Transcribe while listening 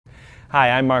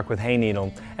Hi, I'm Mark with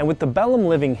Hayneedle, and with the Belham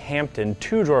Living Hampton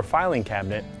 2-drawer filing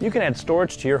cabinet, you can add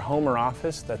storage to your home or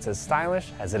office that's as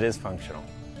stylish as it is functional.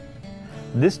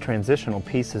 This transitional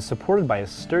piece is supported by a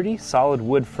sturdy, solid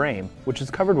wood frame, which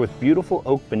is covered with beautiful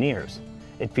oak veneers.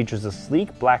 It features a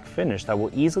sleek black finish that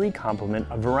will easily complement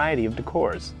a variety of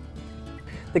decors.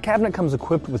 The cabinet comes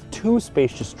equipped with 2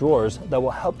 spacious drawers that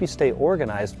will help you stay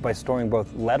organized by storing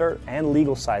both letter and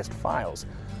legal-sized files.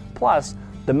 Plus,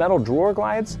 the metal drawer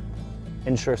glides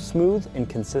ensure smooth and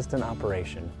consistent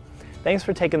operation. Thanks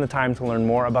for taking the time to learn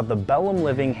more about the Belham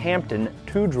Living Hampton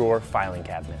 2-drawer filing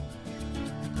cabinet.